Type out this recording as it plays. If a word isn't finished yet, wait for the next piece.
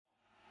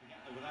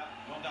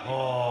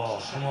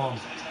Come on.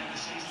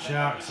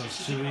 Sharks,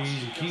 that's too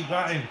easy. Keep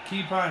at him,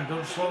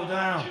 don't slow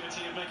down.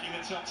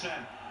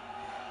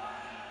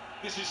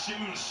 This is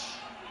Sims.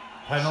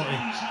 Penalty.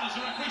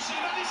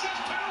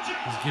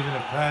 He's giving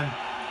a pen.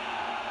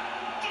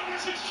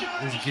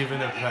 He's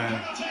giving a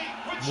pen.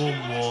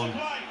 1-1.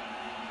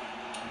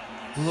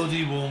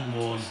 Bloody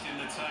 1-1.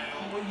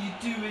 What are you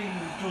doing,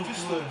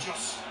 Douglas?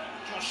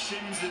 Josh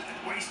Sims had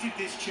wasted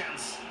this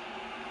chance.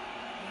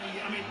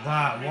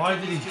 Why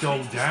did he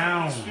go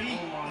down?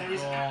 There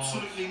is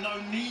absolutely no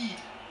need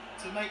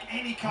to make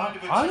any kind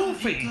of a I don't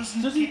think.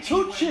 Does he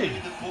touch him?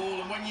 The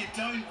ball, and when you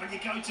don't, when you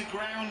go to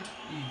ground,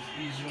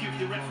 he's give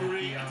the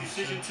referee a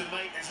decision to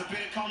make. There's a bit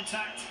of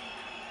contact.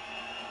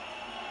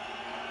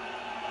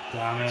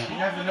 Damn it. You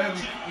never know,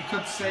 he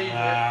could save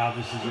it.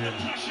 This is it.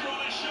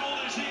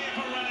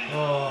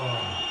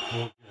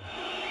 Oh,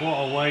 what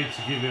a way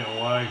to give it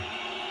away.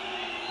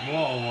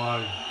 What a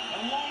way.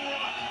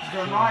 He's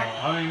going right.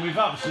 I mean, we've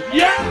absolutely...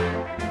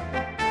 Yeah!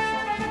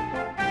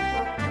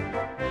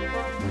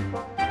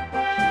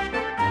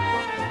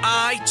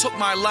 I took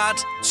my lad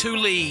to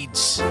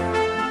Leeds.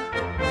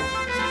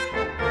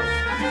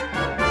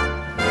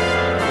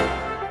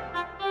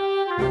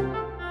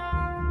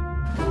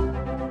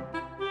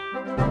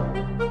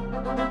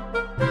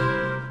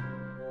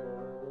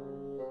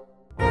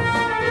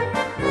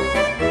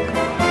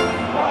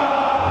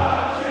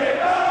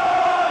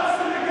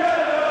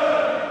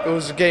 It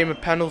was a game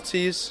of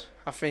penalties.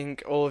 I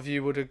think all of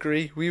you would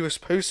agree. We were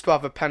supposed to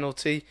have a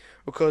penalty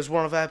because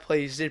one of our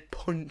players did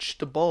punch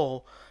the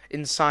ball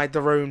inside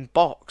their own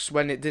box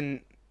when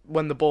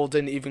the ball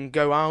didn't even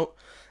go out,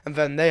 and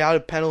then they had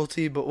a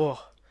penalty. But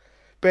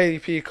Bailey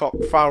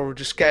Peacock-Farrell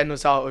just getting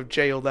us out of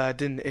jail there,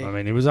 didn't he? I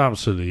mean, it was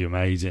absolutely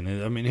amazing.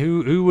 I mean,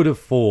 who would have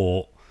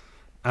thought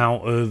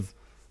out of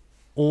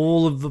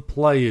all of the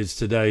players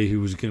today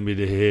who was going to be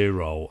the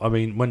hero? I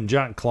mean, when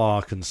Jack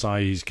Clarke and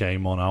Saiz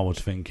came on, I was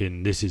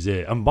thinking, this is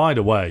it. And by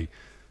the way,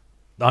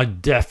 I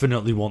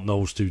definitely want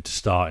those two to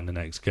start in the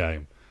next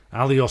game.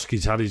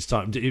 Alioski's had his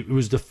time. It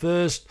was the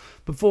first...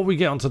 Before we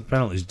get onto the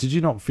penalties, did you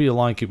not feel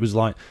like it was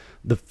like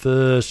the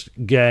first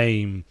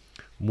game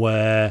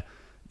where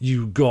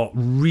you got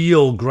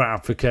real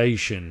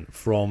gratification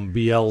from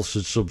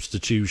Bielsa's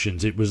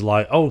substitutions? It was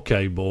like,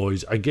 okay,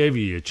 boys, I gave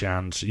you a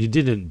chance. You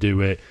didn't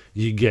do it.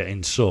 You're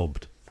getting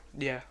subbed.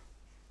 Yeah,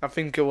 I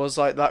think it was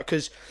like that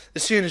because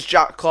as soon as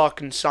Jack Clarke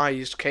and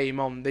Saiz came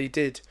on, they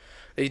did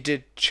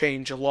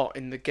change a lot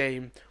in the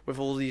game with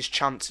all these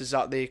chances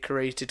that they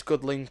created.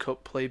 Good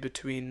link-up play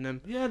between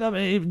them. Yeah, I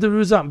mean, there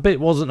was that bit,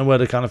 wasn't there, where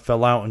they kind of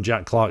fell out and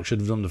Jack Clarke should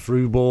have done the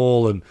through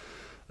ball, and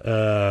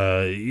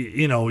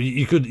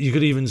you could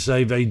even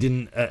say they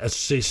didn't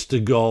assist a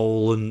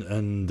goal,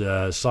 and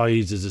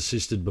Saiz has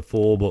assisted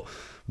before, but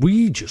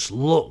we just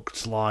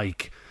looked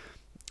like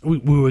we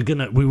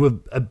were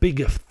a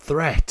bigger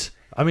threat.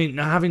 I mean,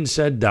 having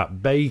said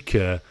that,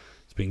 Baker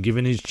has been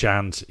given his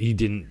chance. He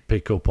didn't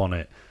pick up on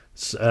it.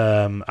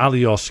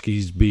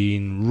 Alioski's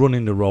been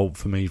running the rope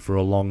for me for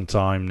a long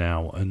time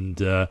now, and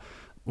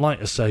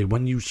like I say,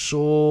 when you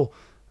saw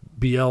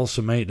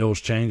Bielsa make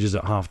those changes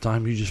at half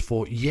time, you just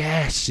thought,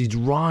 yes, he's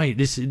right,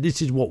 this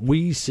is what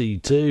we see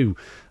too.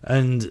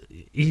 And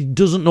he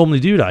doesn't normally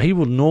do that. He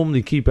would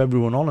normally keep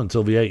everyone on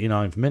until the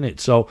 89th minute.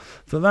 So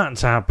for that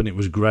to happen, it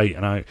was great,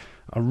 and I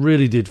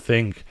really did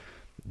think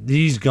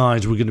these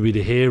guys were going to be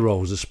the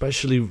heroes,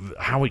 especially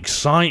how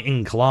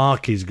exciting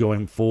Clarke is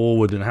going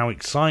forward and how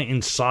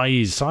exciting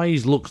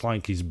Saiz looks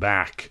like he's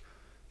back.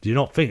 Do you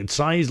not think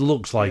Saiz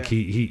looks like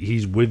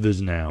he's with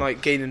us now?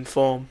 Like gaining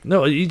form.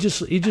 No, he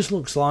just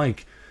looks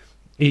like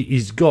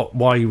he's got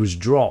why he was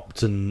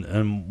dropped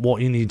and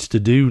what he needs to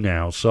do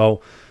now.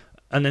 So,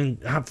 and then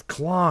have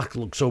Clarke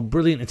look so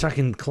brilliant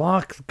attacking.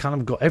 Clarke kind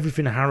of got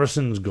everything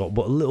Harrison's got,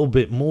 but a little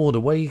bit more.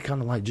 The way he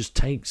kind of like just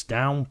takes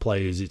down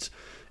players,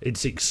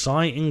 it's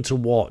exciting to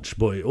watch,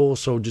 but it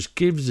also just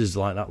gives us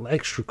like that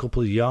extra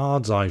couple of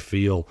yards, I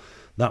feel,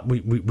 that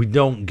we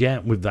don't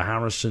get with the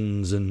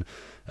Harrisons and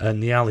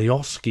the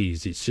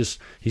Alioskis. It's just,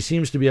 he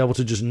seems to be able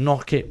to just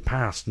knock it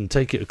past and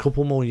take it a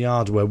couple more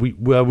yards where we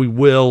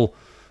will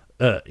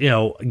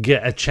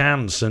get a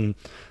chance. And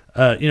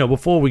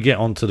before we get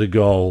onto the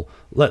goal,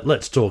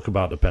 let's talk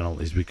about the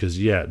penalties, because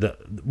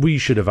we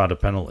should have had a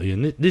penalty,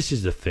 and this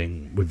is the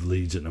thing with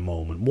Leeds at the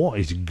moment. What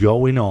is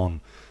going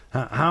on?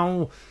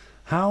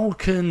 How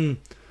can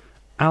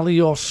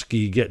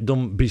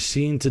Alioski be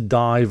seen to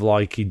dive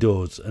like he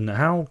does, and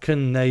how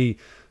can they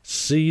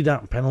see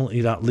that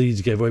penalty that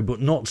Leeds gave away but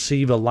not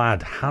see the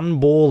lad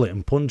handball it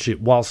and punch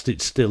it whilst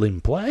it's still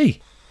in play?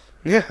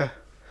 Yeah.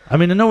 I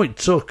mean, I know it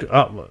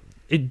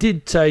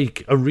did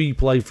take a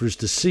replay for us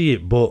to see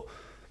it, but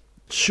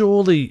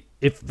surely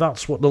if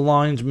that's what the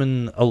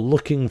linesmen are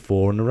looking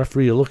for and the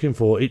referee are looking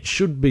for, it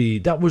should be.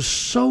 That was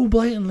so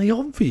blatantly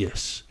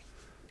obvious.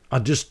 I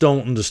just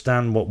don't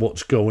understand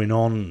what's going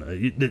on.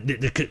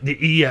 The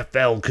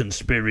EFL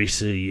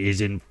conspiracy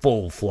is in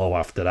full flow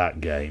after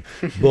that game.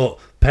 But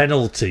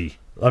penalty,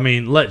 I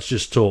mean, let's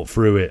just talk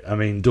through it. I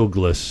mean,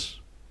 Douglas,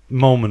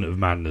 moment of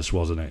madness,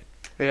 wasn't it?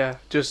 Yeah,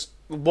 just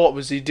what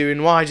was he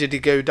doing? Why did he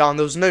go down?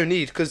 There was no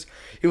need because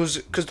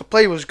the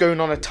play was going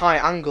on a tight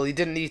angle. He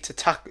didn't need to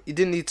tackle. He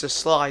didn't need to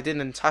slide in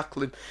and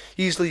tackle him.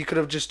 Easily, you could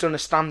have just done a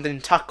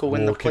standing tackle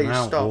when the play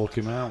stopped. Walk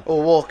him out.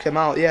 Or walk him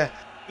out. Yeah.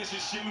 This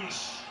is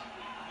Sims.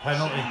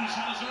 Penalty. Sims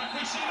has the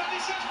referee seen that. He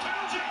says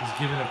penalty. He's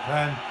given a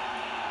pen.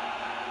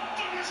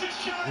 Douglas is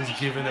challenged. He's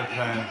given a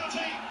pen.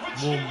 Penalty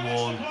with 2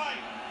 minutes 1-1. to play.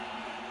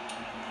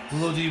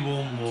 Bloody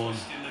 1-1.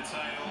 Twist in the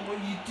tail. What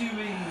are you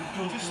doing,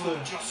 Just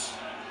look, Douglas?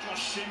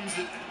 Josh Sims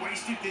had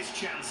wasted this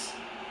chance.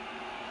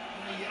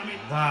 I mean,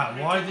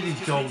 Why did he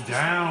just go needs to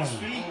down? stop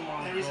his feet. Oh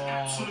my There is God.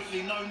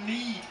 absolutely no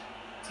need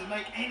to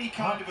make any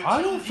kind of a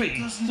I don't challenge. think-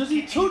 Doesn't does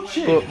he get touch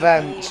you it? away But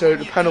then, from so the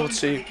the ball.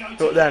 penalty.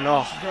 But then,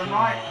 Going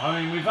right.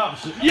 I mean, we've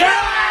absolutely.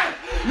 Yeah!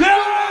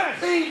 Yes!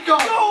 Peacock!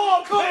 Go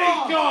on, Come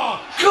on!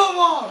 Peacock! Come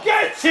on!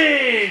 Get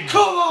in!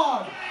 Come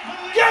on!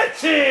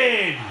 Get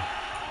in!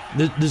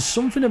 There's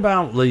something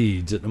about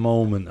Leeds at the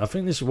moment. I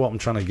think this is what I'm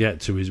trying to get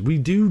to. Is we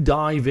do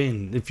dive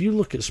in. If you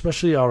look at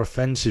especially our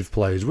offensive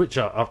players, which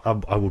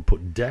I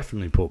would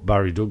definitely put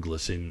Barry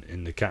Douglas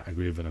in the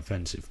category of an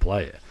offensive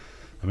player.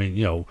 I mean,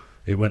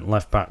 it went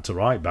left back to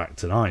right back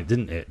tonight,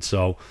 didn't it?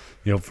 So,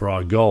 for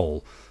our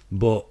goal.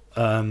 But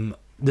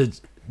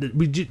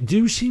we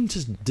do seem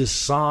to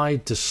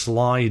decide to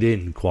slide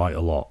in quite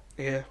a lot.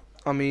 Yeah.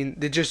 I mean,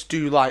 they just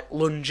do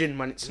lunge in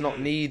when it's not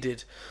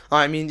needed.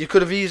 I mean, you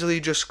could have easily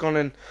just gone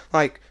and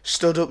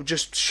stood up,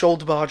 just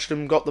shoulder barged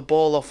them, got the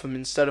ball off them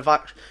instead of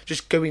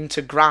just going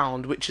to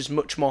ground, which is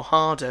much more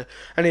harder.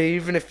 And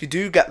even if you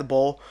do get the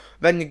ball,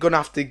 then you're gonna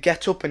have to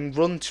get up and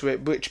run to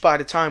it. Which by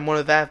the time one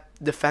of their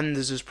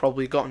defenders has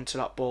probably gotten to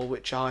that ball,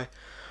 which I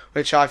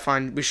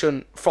find we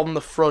shouldn't from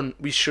the front.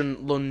 We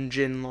shouldn't lunge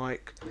in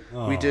like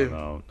we do.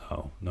 No,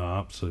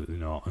 absolutely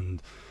not.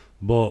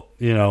 But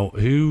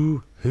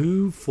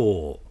who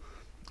thought,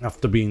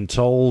 after being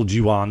told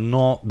you are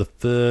not the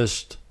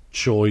first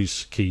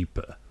choice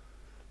keeper,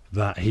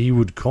 that he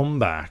would come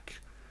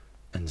back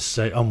and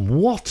say, and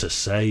what a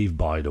save,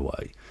 by the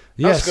way.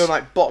 Yes, that's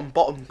going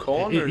bottom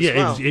corner as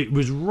well. It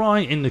was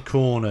right in the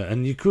corner,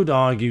 and you could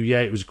argue,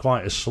 it was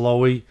quite a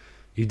slowy.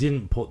 He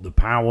didn't put the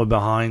power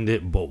behind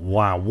it, but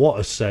wow, what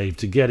a save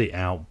to get it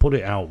out, put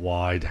it out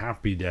wide,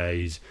 happy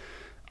days.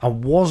 I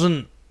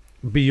wasn't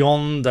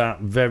beyond that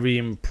very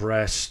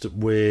impressed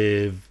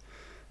with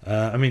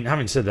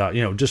having said that,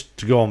 just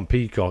to go on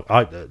Peacock,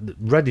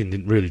 Reading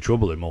didn't really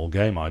trouble him all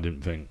game, I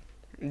didn't think.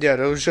 Yeah,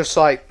 there was just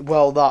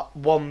that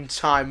one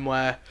time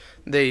where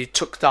they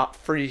took that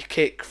free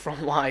kick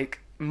from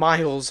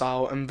miles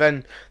out, and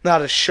then they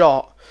had a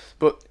shot,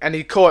 and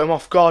he caught him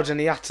off guard, and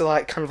he had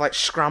to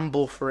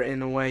scramble for it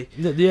in a way.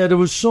 Yeah, there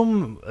was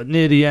some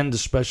near the end,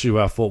 especially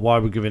where I thought, why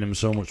we're giving him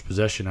so much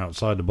possession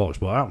outside the box,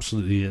 but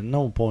absolutely at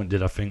no point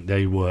did I think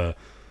they were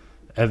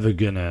ever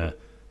gonna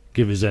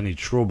give us any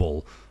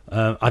trouble.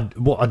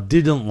 What I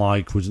didn't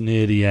like was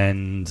near the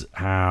end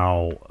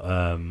how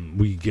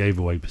we gave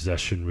away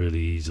possession really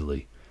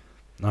easily.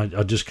 I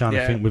just kind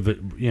of think with it,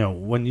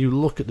 when you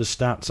look at the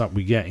stats that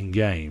we get in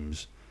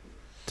games,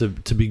 to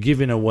be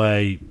giving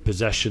away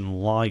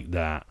possession like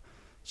that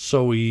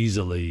so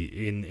easily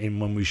in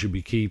when we should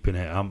be keeping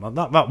it,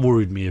 that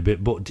worried me a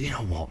bit. But do you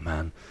know what,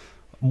 man?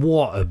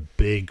 What a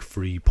big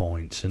 3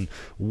 points, and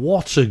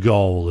what a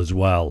goal as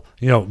well.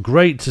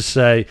 Great to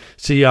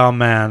see our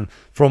man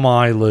from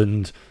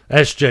Ireland,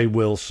 SJ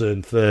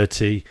Wilson,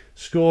 30,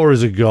 score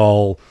as a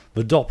goal,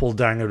 the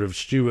doppelganger of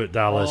Stuart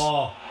Dallas.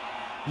 Oh.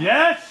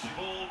 Yes!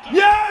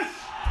 Yes!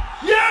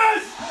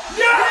 Yes!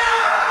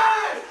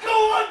 Yes! Go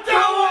on,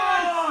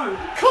 Dallas!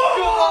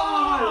 Come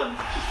on!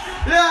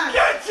 Yeah!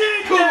 Get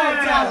in Come there!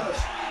 on,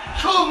 Dallas!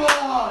 Come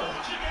on!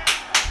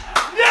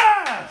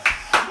 Yes!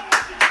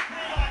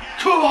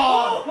 Come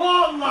on! Come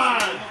on,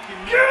 lad!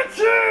 Get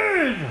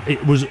in!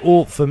 It was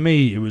all, for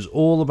me, it was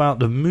all about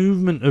the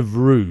movement of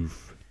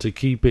Roof to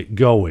keep it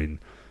going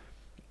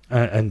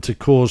and to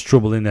cause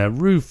trouble in there.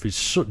 Roof is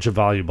such a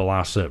valuable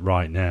asset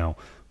right now.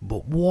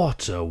 But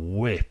what a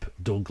whip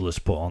Douglas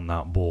put on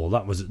that ball.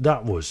 That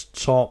was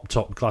top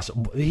class.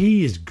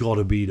 He has got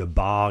to be the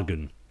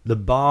bargain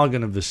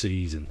of the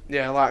season.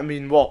 Yeah,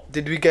 what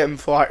did we get him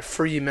for?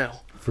 3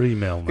 mil. 3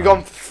 mil, man. We got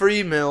him for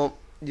 3 mil.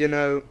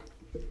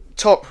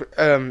 Top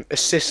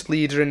assist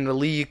leader in the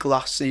league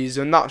last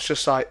season. That's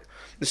just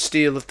the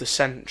steal of the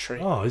century.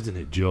 Oh, isn't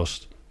it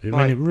just? I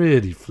mean, it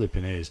really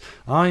flipping is.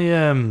 I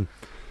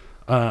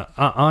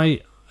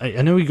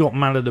know he got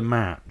man of the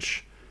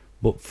match.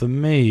 But for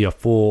me, I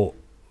thought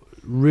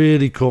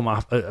really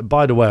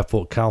by the way, I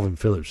thought Calvin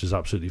Phillips was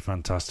absolutely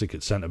fantastic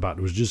at centre-back.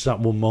 There was just that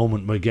one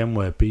moment again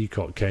where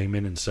Peacock came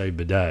in and saved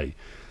the day.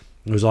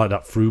 It was like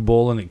that through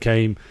ball, and it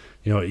came,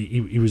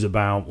 he was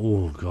about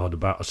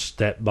a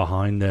step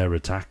behind their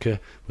attacker,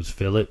 was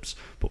Phillips.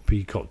 But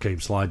Peacock came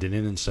sliding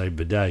in and saved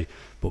the day.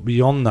 But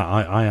beyond that,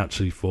 I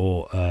actually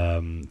thought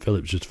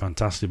Phillips was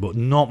fantastic, but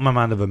not my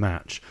man of the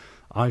match.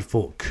 I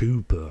thought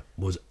Cooper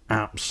was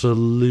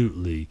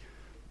absolutely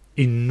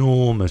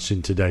enormous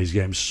in today's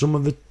game. Some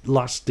of the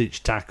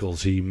last-ditch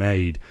tackles he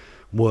made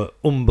were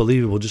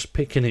unbelievable, just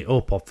picking it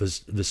up off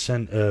the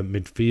centre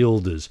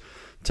midfielders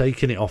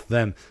taking it off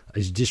them.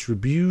 His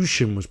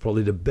distribution was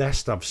probably the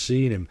best I've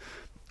seen him.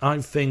 I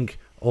think,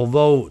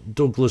 although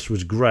Douglas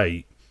was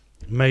great,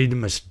 made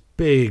a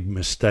big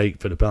mistake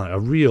for the penalty, a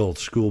real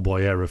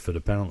schoolboy error for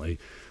the penalty.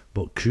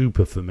 But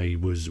Cooper, for me,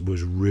 was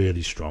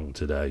really strong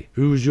today.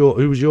 Who was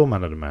your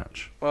man of the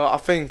match? Well, I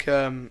think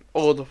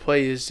all the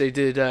players, they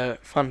did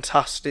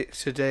fantastic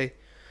today.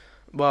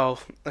 Well,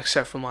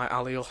 except for like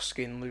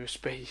Alioski and Lewis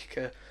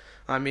Baker.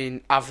 I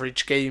mean,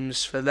 average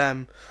games for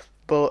them.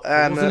 But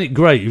wasn't it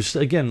great?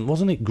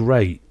 Wasn't it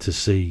great to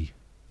see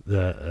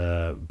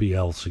the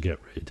Bielsa get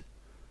rid?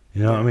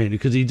 You know what I mean?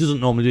 Because he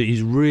doesn't normally do it.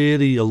 He's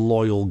really a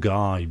loyal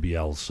guy,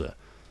 Bielsa.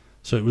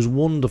 So it was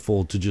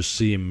wonderful to just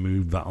see him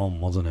move that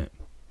on, wasn't it?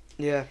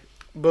 Yeah,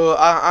 but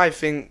I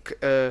think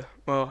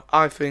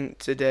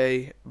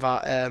today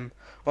that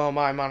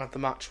my man of the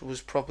match was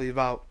probably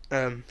about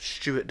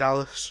Stuart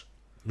Dallas.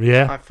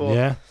 Yeah, I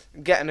thought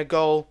getting a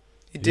goal,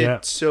 he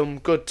did some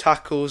good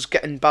tackles,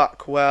 getting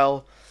back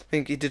well. I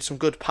think he did some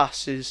good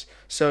passes.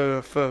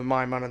 So for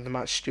my man of the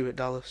match, Stuart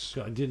Dallas.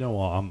 Do you know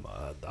what?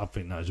 I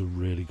think that is a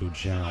really good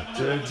shout.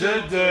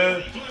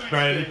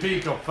 Batty,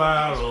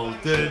 PEACOCK-FARRELL.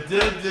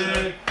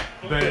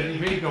 Batty,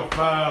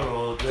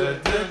 PEACOCK-FARRELL.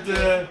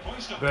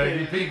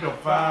 Batty,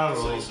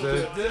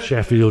 PEACOCK-FARRELL.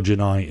 Sheffield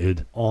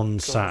United on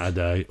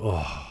Saturday.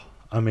 Oh,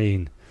 I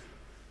mean,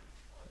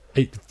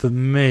 for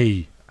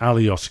me,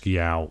 Alioski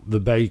out. The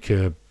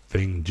Baker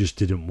thing just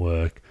didn't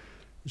work.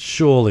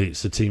 Surely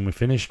it's the team we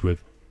finished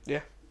with.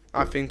 Yeah,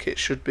 I think it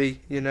should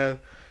be.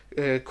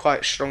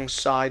 Quite a strong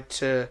side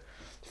to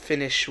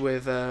finish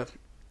with. To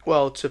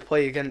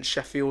play against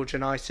Sheffield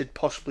United,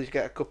 possibly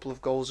get a couple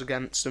of goals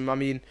against them. I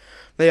mean,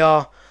 they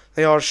are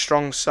a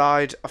strong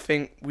side. I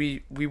think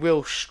we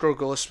will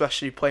struggle,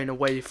 especially playing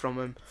away from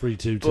them.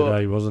 3-2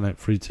 today, wasn't it?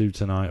 3-2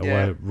 tonight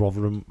away at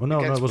Rotherham. Well,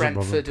 no, it wasn't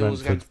Brentford. Rotherham. It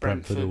was against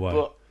Brentford away.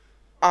 But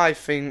I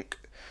think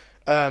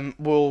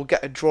we'll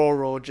get a draw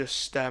or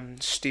just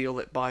steal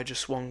it by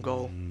just one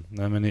goal.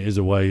 I mean, it is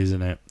away,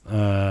 isn't it?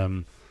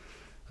 Do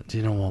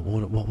you know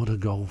what would I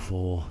go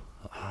for?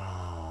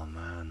 Oh,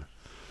 man.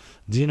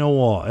 Do you know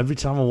what? Every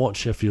time I watch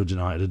Sheffield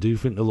United, I do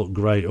think they look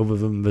great. Other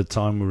than the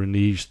time we were in the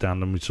East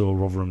Stand and we saw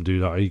Rotherham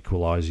do that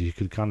equaliser, you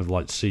could kind of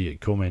like see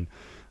it coming.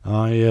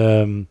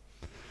 I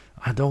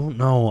don't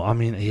know. I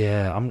mean,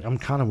 yeah, I'm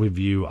kind of with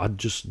you.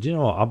 Do you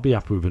know what? I'd be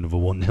happy with another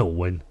 1-0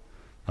 win.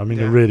 I mean,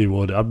 I really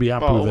would. I'd be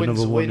happy with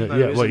another 1-0.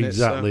 Yeah, well,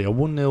 exactly. A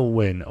 1-0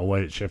 win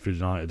away at Sheffield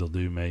United will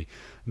do me.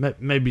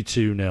 Maybe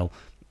 2-0.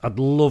 I'd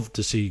love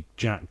to see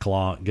Jack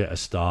Clarke get a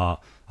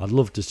start. I'd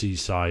love to see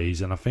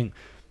Saiz. And I think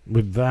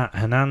with that,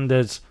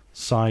 Hernandez,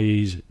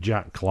 Saiz,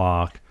 Jack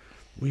Clarke,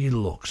 we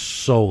look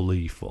so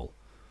lethal.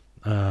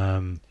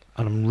 And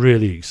I'm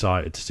really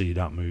excited to see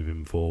that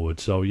moving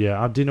forward. So,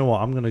 yeah, do you know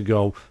what? I'm going to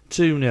go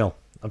 2-0.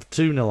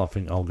 2-0 I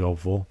think I'll go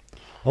for.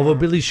 Although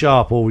Billy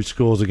Sharp always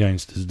scores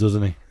against us,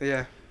 doesn't he?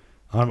 Yeah.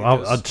 I'll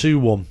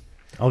 2-1.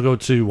 I'll go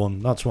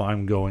 2-1. That's what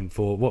I'm going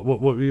for. What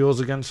were yours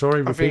again?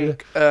 Sorry,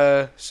 repeat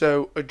it.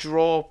 So a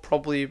draw,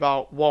 probably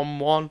about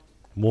 1-1.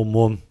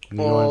 1-1.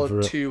 Or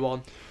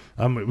 2-1.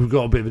 We've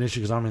got a bit of an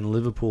issue because I'm in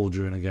Liverpool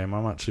during a game.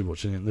 I'm actually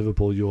watching it in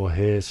Liverpool. You're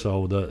here,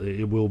 so that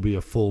it will be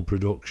a full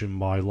production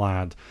by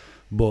Lad.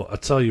 But I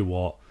tell you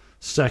what,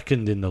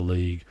 second in the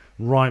league,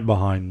 right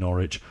behind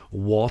Norwich.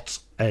 What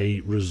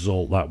a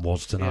result that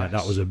was tonight.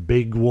 Yes. That was a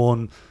big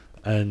one.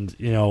 And,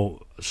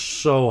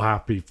 so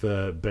happy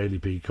for Bailey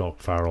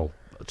Peacock-Farrell.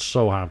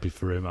 So happy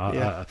for him.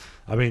 I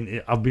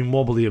mean, I've been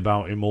wobbly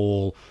about him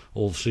all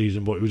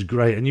season, but it was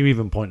great. And you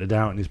even pointed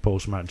out in his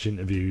post-match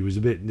interview,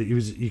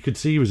 you could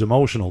see he was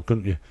emotional,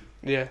 couldn't you?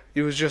 Yeah,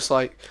 he was just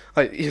like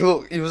he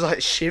was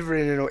like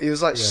shivering and he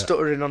was like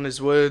stuttering on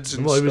his words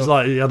and stuff. It was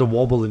like he had a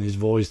wobble in his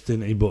voice,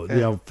 didn't he? But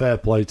fair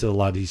play to the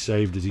lad. He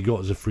saved us. He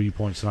got us a 3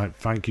 points tonight.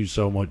 Thank you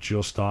so much.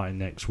 You're starting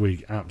next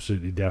week.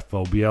 Absolutely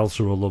defo.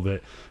 Bielsa will love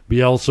it.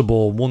 Bielsa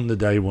ball won the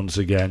day once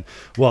again.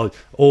 Well,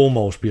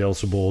 almost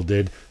Bielsa ball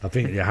did. I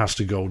think it has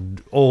to go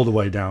all the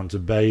way down to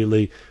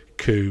Bailey,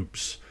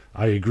 Coops.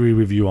 I agree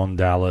with you on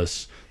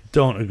Dallas.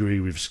 Don't agree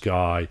with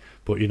Sky.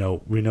 But,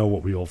 we know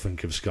what we all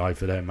think of Sky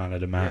for their man of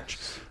the match.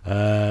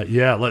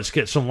 Yes. Let's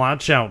get some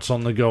lad shouts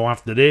on the go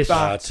after this.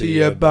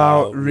 Batty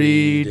about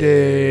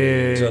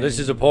reading. So this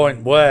is a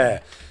point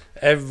where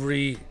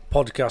every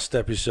podcast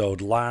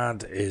episode,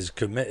 Lad is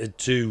committed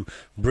to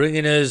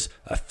bringing us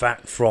a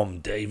fact from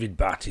David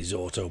Batty's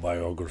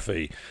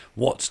autobiography.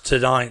 What's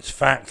tonight's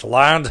fact,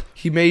 Lad?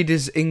 He made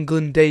his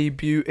England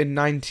debut in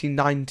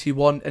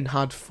 1991 and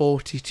had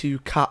 42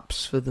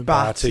 caps for them.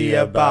 Batty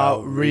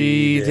about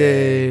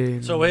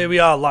reading. So here we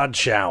are, lad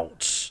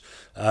shouts.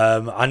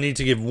 I need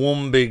to give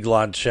one big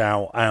lad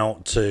shout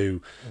out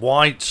to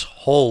White's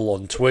Hull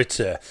on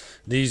Twitter.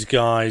 These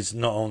guys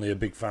not only are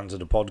big fans of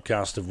the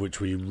podcast, of which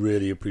we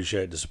really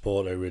appreciate the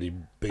support, they really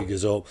big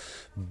us up,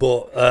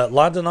 but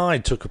Lad and I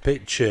took a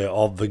picture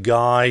of the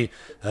guy,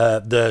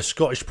 the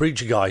Scottish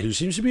preacher guy, who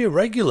seems to be a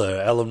regular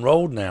at Ellen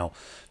Road now,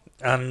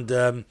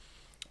 and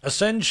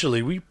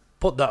essentially we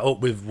put that up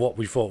with what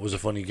we thought was a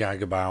funny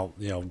gag about,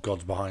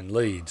 gods behind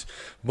Leeds.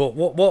 But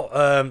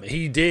what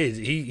he did,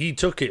 he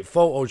took it,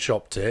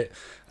 photoshopped it,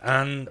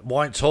 and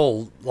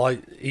Whitehall,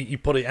 he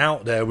put it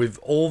out there with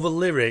all the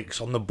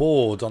lyrics on the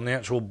board, on the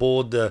actual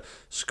board the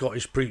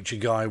Scottish preacher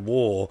guy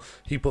wore.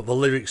 He put the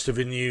lyrics to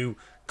the new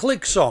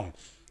Click song.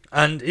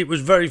 And it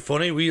was very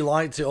funny. We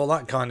liked it, all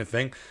that kind of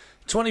thing.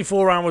 48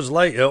 hours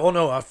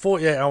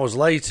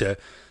later,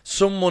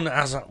 someone,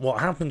 as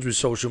what happens with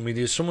social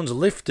media, someone's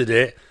lifted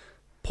it,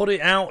 put it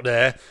out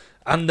there,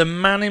 and the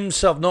man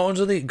himself, not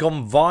only has it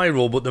gone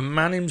viral, but the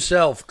man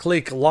himself,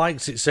 Click,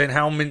 likes it, saying,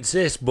 how mint's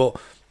this?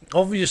 But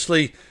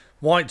obviously,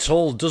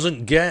 Whitehall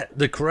doesn't get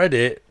the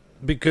credit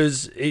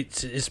because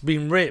it's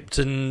been ripped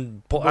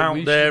and put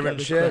out there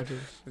and shared.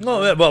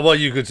 No, well,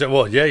 you could say,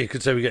 you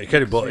could say we get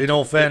credit, but in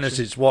all fairness,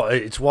 it's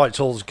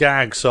Whitehall's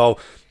gag, so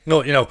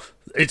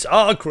it's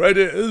our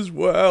credit as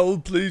well.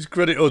 Please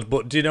credit us.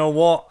 But do you know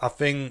what? I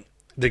think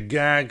the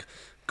gag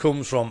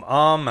comes from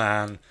our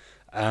man,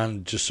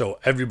 and just so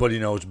everybody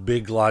knows,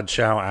 big lad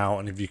shout out,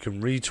 and if you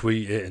can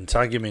retweet it and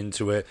tag him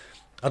into it.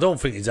 I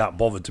don't think he's that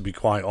bothered, to be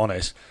quite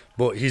honest,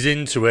 but he's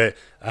into it,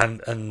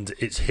 and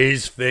it's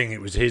his thing. It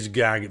was his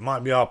gag. It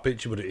might be our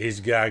picture, but it's his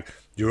gag.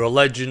 You're a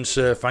legend,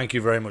 sir. Thank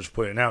you very much for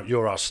putting it out.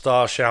 You're our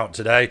star shout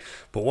today.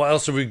 But what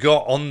else have we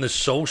got on the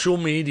social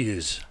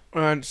medias?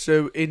 And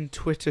so in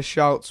Twitter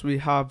shouts, we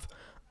have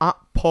at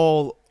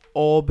Paul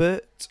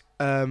Orbert.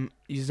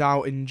 He's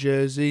out in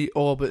Jersey.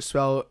 Orbert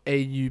spelled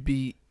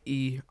Aubert.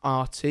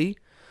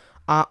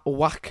 At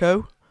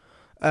Wacko.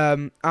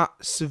 At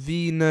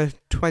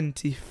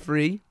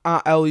Savina23,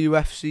 at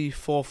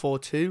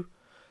LUFC442,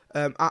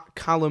 at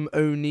Callum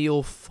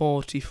O'Neill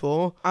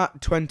 44,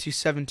 at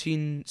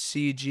 2017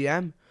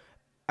 CGM,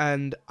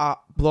 and at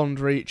Blonde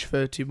Reach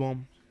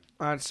 31.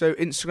 And so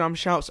Instagram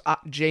shouts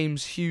at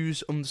James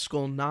Hughes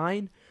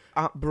 _9,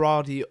 at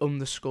Brady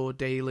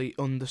 _daily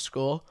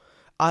 _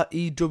 at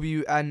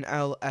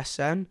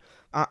EWNLSN,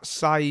 at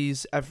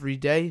Saiz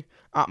everyday,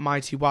 at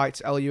Mighty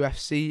White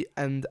LUFC,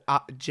 and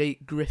at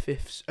Jake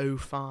Griffiths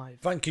 05.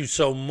 Thank you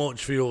so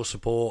much for your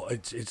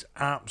support. It's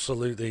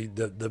absolutely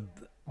the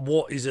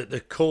what is at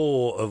the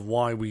core of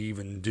why we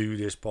even do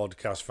this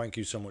podcast. Thank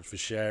you so much for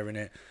sharing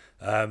it.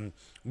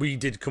 We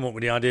did come up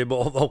with the idea, but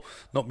although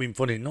not being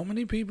funny, not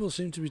many people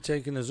seem to be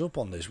taking us up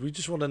on this. We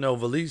just want to know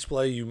the Leeds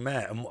player you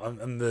met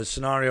and the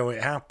scenario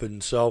it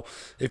happened. So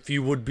if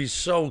you would be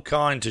so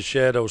kind to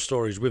share those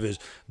stories with us,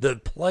 the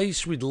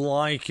place we'd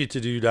like you to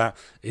do that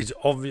is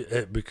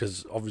obvious,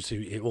 because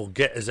obviously it will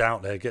get us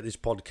out there, get this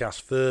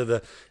podcast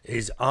further,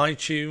 is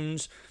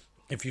iTunes.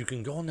 If you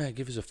can go on there,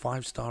 give us a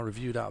 5-star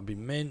review, that would be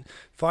mint.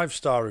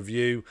 5-star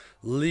review.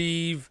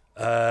 Leave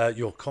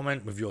your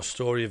comment with your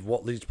story of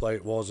what Leeds player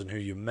it was and who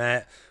you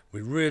met.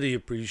 We really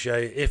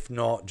appreciate it. If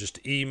not,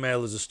 just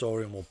email us a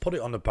story and we'll put it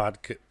on the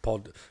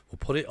we'll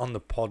put it on the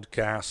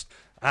podcast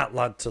at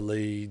Lad to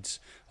Leeds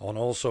on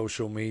all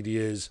social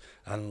medias,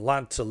 and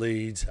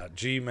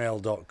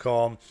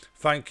ladtoleeds@gmail.com.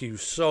 Thank you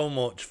so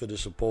much for the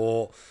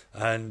support.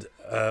 And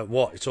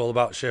it's all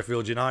about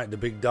Sheffield United, the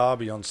big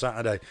derby on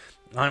Saturday.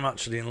 I'm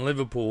actually in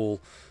Liverpool,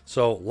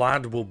 so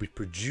Lad will be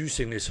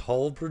producing this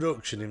whole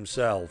production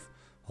himself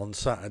on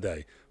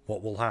Saturday.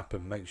 What will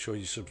happen? Make sure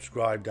you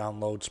subscribe,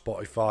 download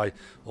Spotify,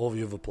 all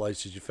the other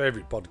places, your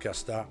favourite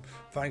podcast app.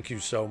 Thank you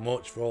so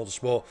much for all the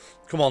support.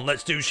 Come on,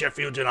 let's do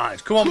Sheffield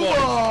United. Come on, boys.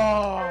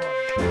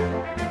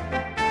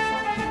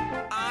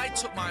 I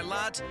took my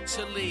lad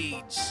to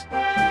Leeds.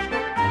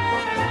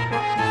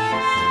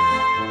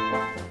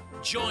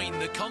 Join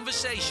the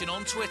conversation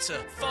on Twitter.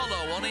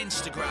 Follow on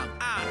Instagram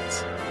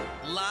at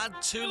Lad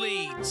to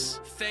Leeds.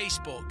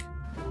 Facebook.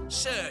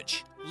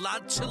 Search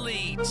Lad to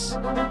Leeds.